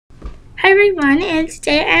Hi everyone, and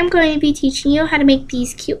today I'm going to be teaching you how to make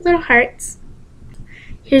these cute little hearts.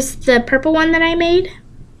 Here's the purple one that I made,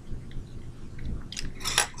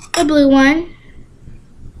 the blue one,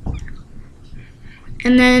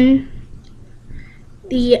 and then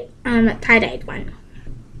the tie-dyed one.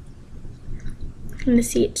 I'm going to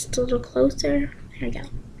see it just a little closer. There we go.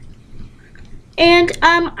 And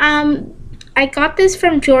I got this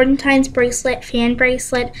from Jordantine's bracelet, fan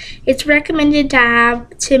bracelet. It's recommended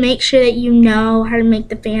to make sure that you know how to make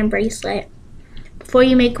the fan bracelet before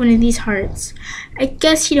you make one of these hearts. I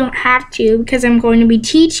guess you don't have to because I'm going to be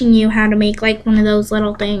teaching you how to make like one of those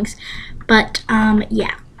little things. But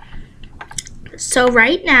yeah. So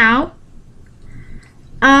right now,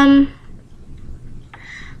 I'm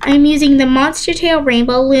using the Monster Tail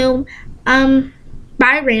Rainbow Loom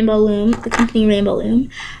by Rainbow Loom, the company Rainbow Loom.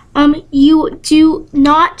 You do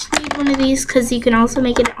not need one of these because you can also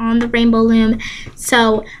make it on the Rainbow Loom.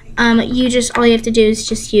 So all you have to do is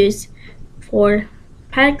just use 4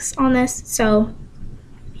 pegs on this. So,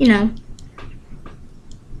 you know,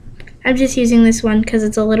 I'm just using this one because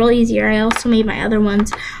it's a little easier. I also made my other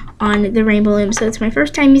ones on the Rainbow Loom, so it's my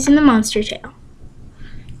first time using the Monster Tail.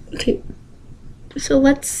 Okay, so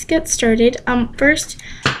let's get started. First,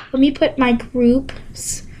 let me put my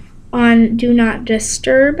groups on Do Not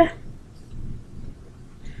Disturb.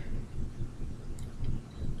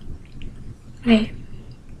 Okay.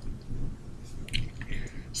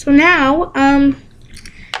 So now,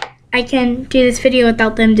 I can do this video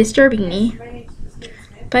without them disturbing me.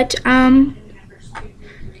 But, now,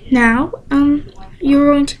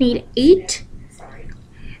 you're going to need 8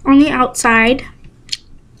 on the outside.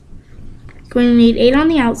 Going to need 8 on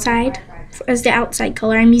the outside as the outside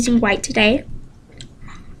color. I'm using white today.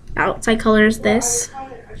 The outside color is this.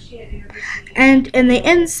 And the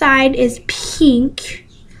inside is pink.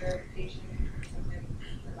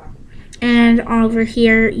 And over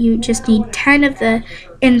here, you just need 10 of the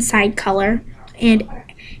inside color and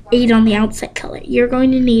 8 on the outside color. You're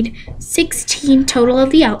going to need 16 total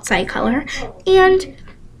of the outside color and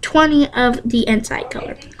 20 of the inside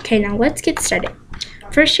color. Okay, now let's get started.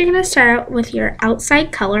 First, you're going to start out with your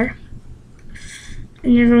outside color.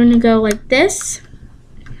 And you're going to go like this.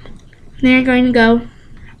 And then you're going to go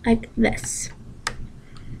like this.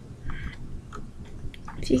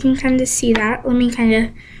 If you can kind of see that, let me kind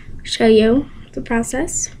of show you the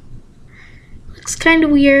process. Looks kind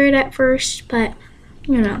of weird at first, but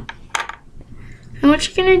you know. And what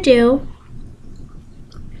you're going to do,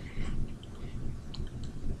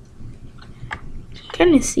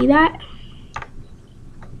 kind of see that?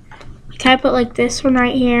 Kind of put like this one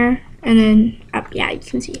right here, and then up. Yeah, you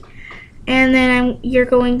can see. And then you're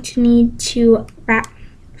going to need to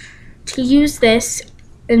use this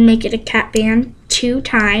and make it a cat band 2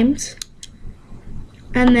 times.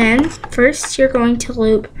 And then first you're going to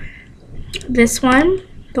loop this one,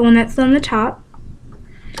 the one that's on the top.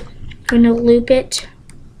 I'm going to loop it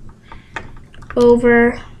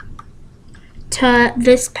over to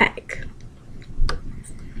this peg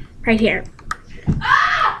right here.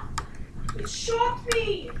 Ah! It shocked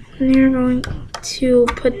me. And you're going to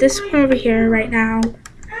put this one over here right now.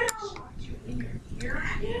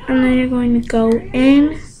 And then you're going to go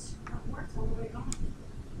in.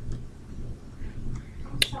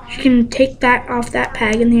 You can take that off that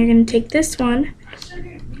peg, and then you're going to take this one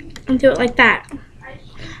and do it like that.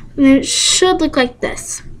 And then it should look like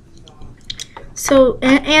this. So,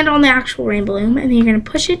 and on the actual Rainbow Loom, and then you're going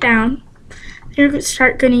to push it down. You're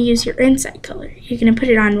going to use your inside color. You're going to put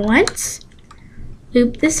it on once,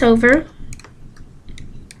 loop this over,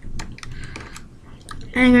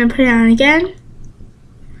 and I'm going to put it on again,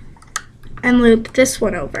 and loop this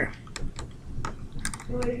one over.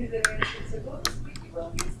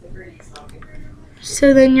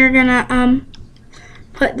 So then you're gonna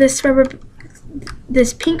put this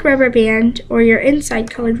pink rubber band or your inside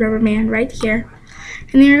colored rubber band right here,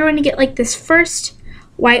 and then you're going to get like this first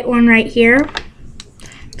white one right here,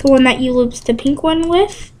 the one that you looped the pink one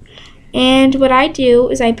with. And what I do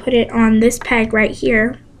is I put it on this peg right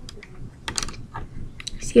here.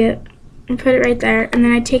 See it? I put it right there, and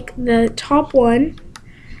then I take the top one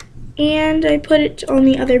and I put it on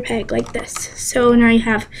the other peg like this. So now you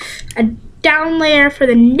have a down layer for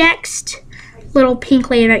the next little pink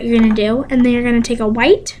layer that you're going to do, and then you're going to take a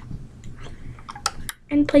white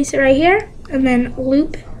and place it right here, and then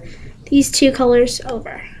loop these 2 colors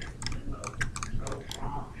over.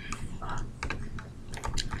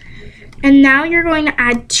 And now you're going to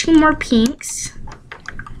add 2 more pinks.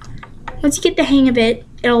 Once you get the hang of it,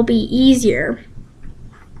 it'll be easier.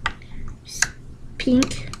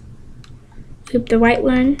 Pink, loop the white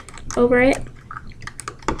one over it,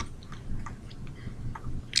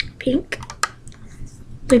 pink.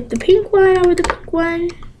 Loop the pink one over the pink one.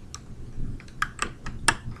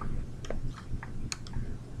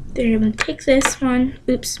 Then you're going to take this one.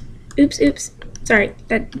 Oops. Sorry,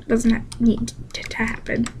 that doesn't need to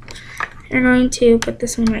happen. You're going to put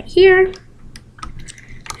this one right here.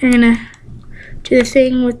 You're going to do the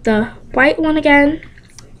thing with the white one again.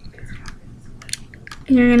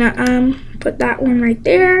 And you're going to put that one right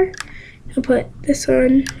there. You'll put this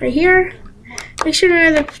one right here. Make sure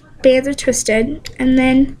none of the bands are twisted. And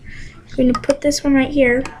then you're going to put this one right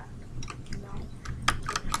here.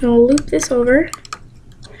 You'll loop this over.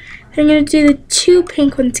 I'm going to do the two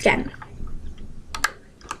pink ones again.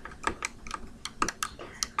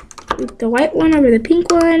 Loop the white one over the pink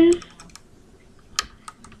one.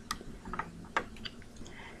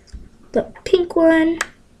 The pink one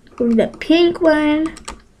over the pink one.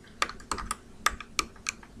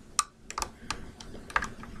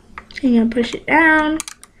 I'm going to push it down.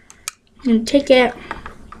 I'm going to take it,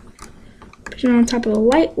 put it on top of the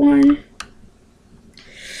white one.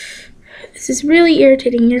 This is really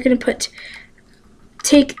irritating. You're going to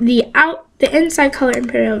take the inside color and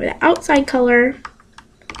put it over the outside color.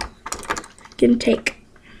 You can take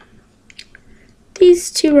these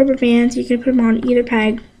two rubber bands. You can put them on either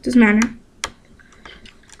peg. Doesn't matter.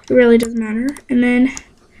 It really doesn't matter. And then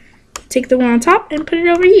take the one on top and put it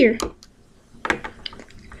over here.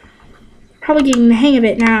 Probably getting the hang of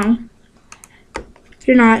it now. If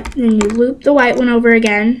you're not, then you loop the white one over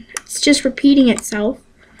again. It's just repeating itself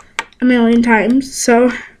a million times.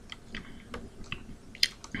 So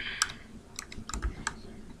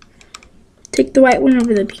take the white one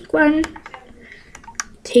over the pink one.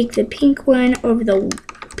 Take the pink one over the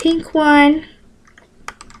pink one.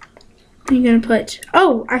 And you're gonna put,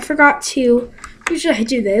 oh, I forgot to, usually I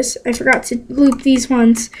do this, I forgot to loop these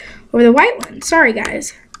ones over the white one. Sorry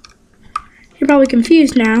guys. You're probably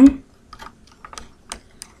confused now.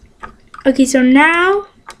 Okay, so now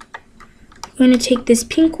I'm going to take this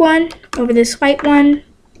pink one over this white one.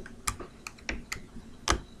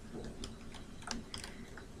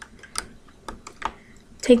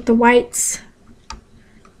 Take the whites,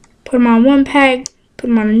 put them on one peg, put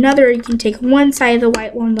them on another. You can take one side of the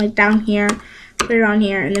white one, like down here, put it on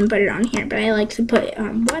here, and then put it on here. But I like to put it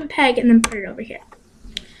on one peg and then put it over here.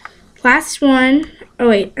 Last one, oh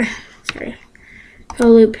wait, sorry.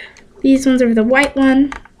 I'll loop these ones over the white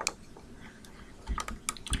one.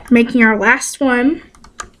 Making our last one.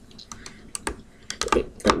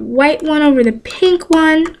 Loop the white one over the pink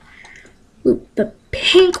one. Loop the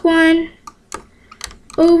pink one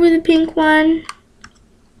over the pink one.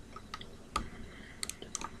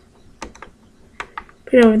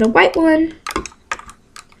 Put it over the white one.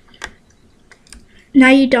 Now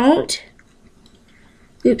you don't.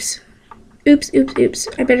 Oops.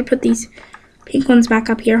 I better put these pink ones back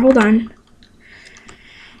up here. Hold on.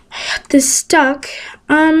 I got this stuck.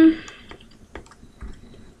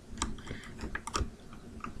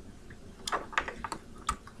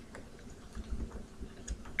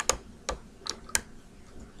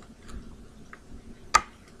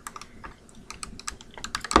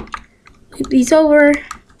 Loop these over.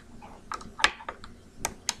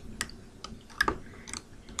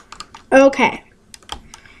 Okay.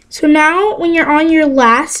 So now when you're on your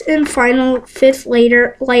last and final fifth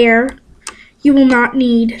layer, you will not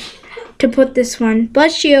need to put this one,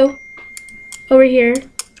 bless you, over here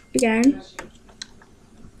again.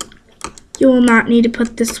 You will not need to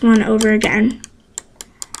put this one over again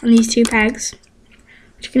on these two pegs.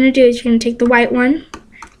 What you're going to do is you're going to take the white one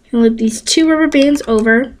and loop these two rubber bands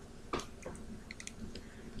over.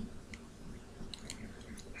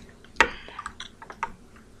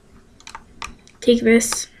 Take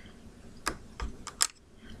this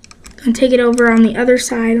and take it over on the other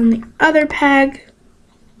side, on the other peg.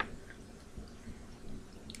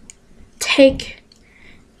 Take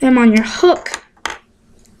them on your hook.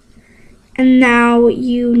 And now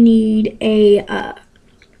you need a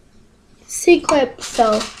C-clip.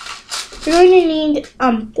 So you're going to need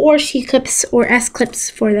 4 C-clips or S-clips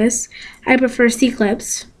for this. I prefer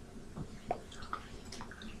C-clips.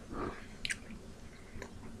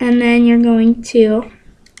 And then you're going to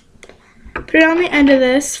put it on the end of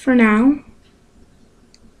this for now.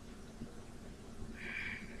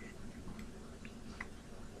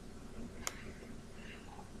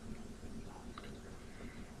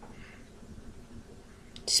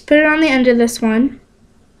 Just put it on the end of this one.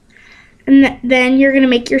 And then you're going to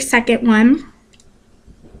make your second one.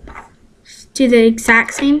 Just do the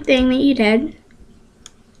exact same thing that you did.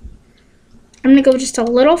 I'm going to go just a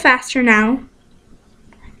little faster now,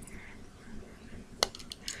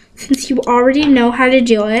 since you already know how to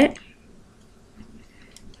do it.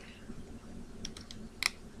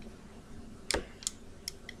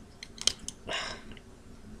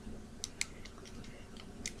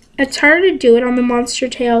 It's harder to do it on the monster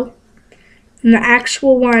tail than the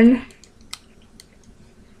actual one.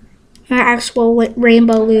 The actual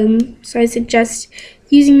rainbow loom. So I suggest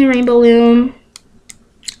using the rainbow loom.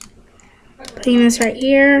 Putting this right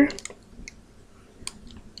here.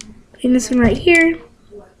 Putting this one right here.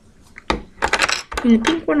 And the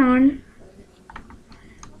pink one on.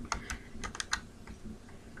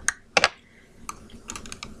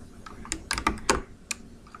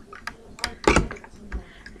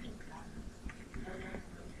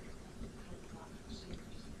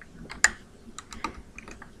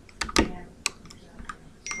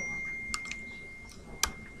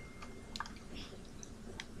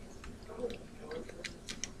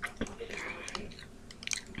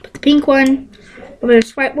 Put the pink one over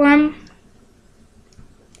this white one.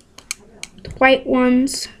 The white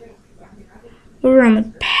ones over on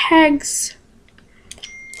the pegs.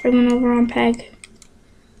 White one over on peg.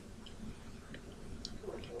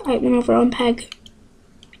 White one over on peg.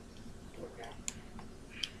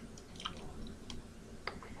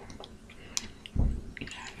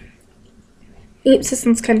 Oops, this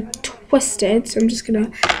one's kind of twisted, so I'm just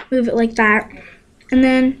gonna move it like that. And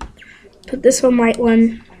then put this one white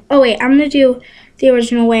one. Oh wait, I'm gonna do the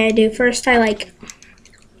original way I do. First I like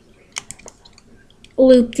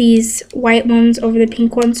loop these white ones over the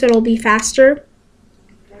pink ones so it'll be faster.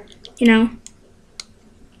 You know.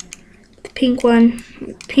 The pink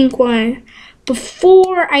one.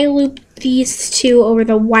 Before I loop these two over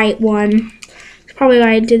the white one. That's probably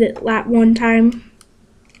why I did it that one time.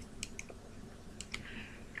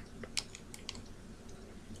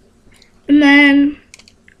 And then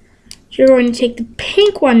you're going to take the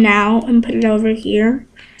pink one now and put it over here.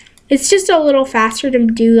 It's just a little faster to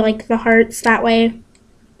do like the hearts that way.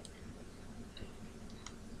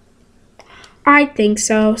 I think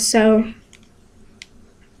so.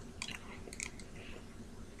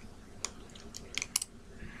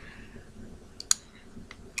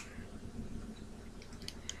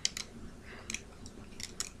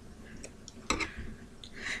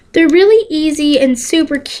 They're really easy and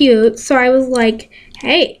super cute, so I was like,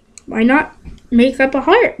 hey, why not make up a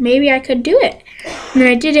heart? Maybe I could do it. And then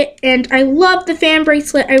I did it, and I love the fan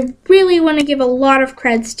bracelet. I really want to give a lot of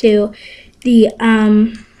creds to the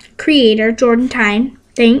creator, Jordantine.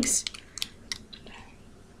 Thanks.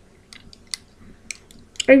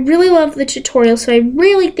 I really love the tutorial, so I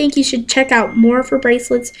really think you should check out more of her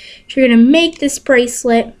bracelets. If you're going to make this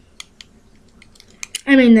bracelet,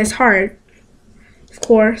 this heart, of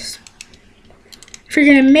course. If you're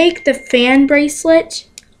going to make the fan bracelet,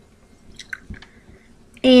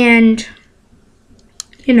 and,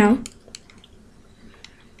 you know,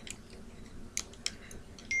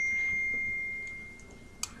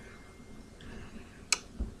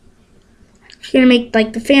 if you're going to make,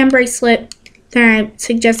 like, the fan bracelet, then I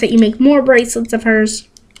suggest that you make more bracelets of hers.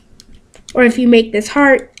 Or if you make this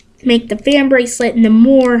heart, make the fan bracelet and the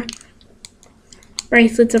more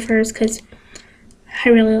bracelets of hers, because I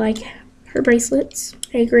really like her bracelets.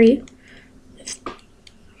 I agree.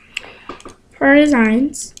 Her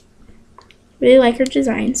designs. Really like her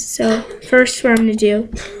designs. So first what I'm going to do,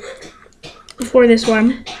 before this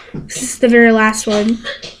one, this is the very last one.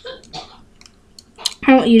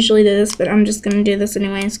 I don't usually do this, but I'm just going to do this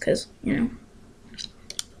anyways because, you know.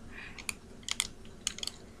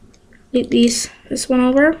 Loop this one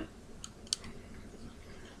over.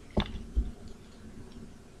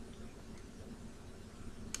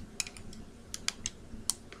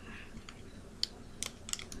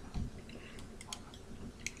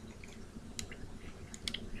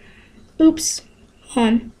 Oops,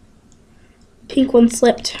 pink one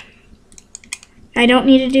slipped. I don't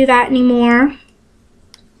need to do that anymore.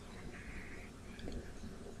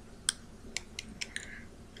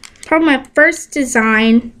 Probably my first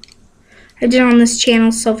design I did on this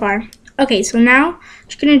channel so far. Okay, so now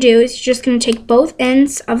what you're going to do is you're just going to take both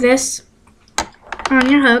ends of this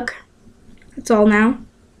on your hook. That's all now.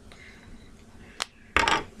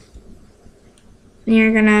 And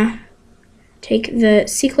you're going to take the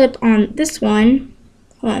C-clip on this one,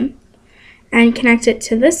 and connect it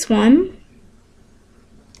to this one.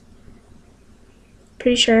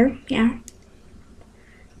 Pretty sure, yeah.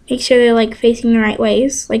 Make sure they're like facing the right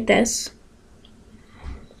ways, like this.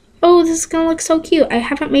 Oh, this is gonna look so cute. I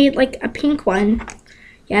haven't made like a pink one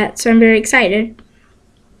yet, so I'm very excited.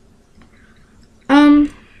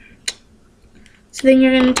 So then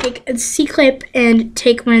you're gonna take a C-clip and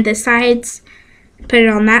take one of the sides, put it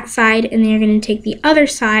on that side, and then you're going to take the other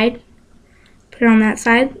side, put it on that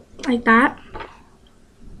side, like that.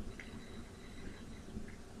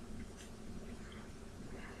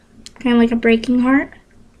 Kind of like a breaking heart.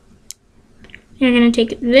 You're going to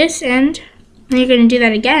take this end, and you're going to do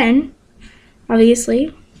that again,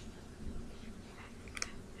 obviously.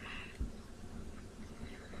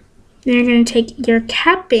 Then you're going to take your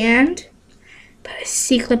cap band, put a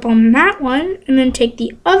C-clip on that one, and then take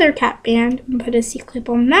the other cap band and put a C-clip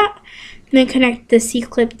on that, and then connect the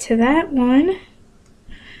C-clip to that one.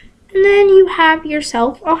 And then you have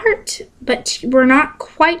yourself a heart, but we're not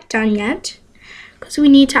quite done yet because we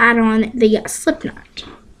need to add on the slip knot.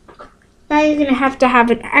 Now you're going to have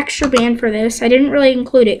an extra band for this. I didn't really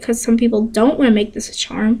include it because some people don't want to make this a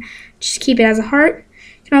charm. Just keep it as a heart.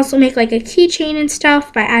 You can also make like a keychain and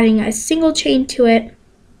stuff by adding a single chain to it.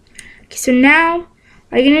 Okay, so now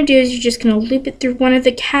all you're going to do is you're just going to loop it through one of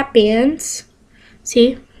the cap bands.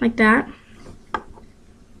 See, like that.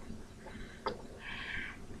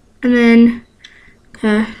 And then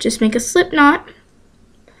just make a slip knot.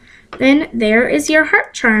 Then there is your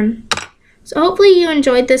heart charm. So hopefully you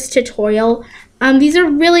enjoyed this tutorial. These are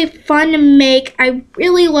really fun to make. I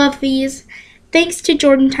really love these. Thanks to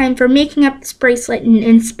Jordantine for making up this bracelet and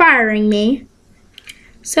inspiring me.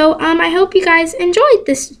 So I hope you guys enjoyed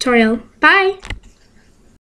this tutorial. Bye!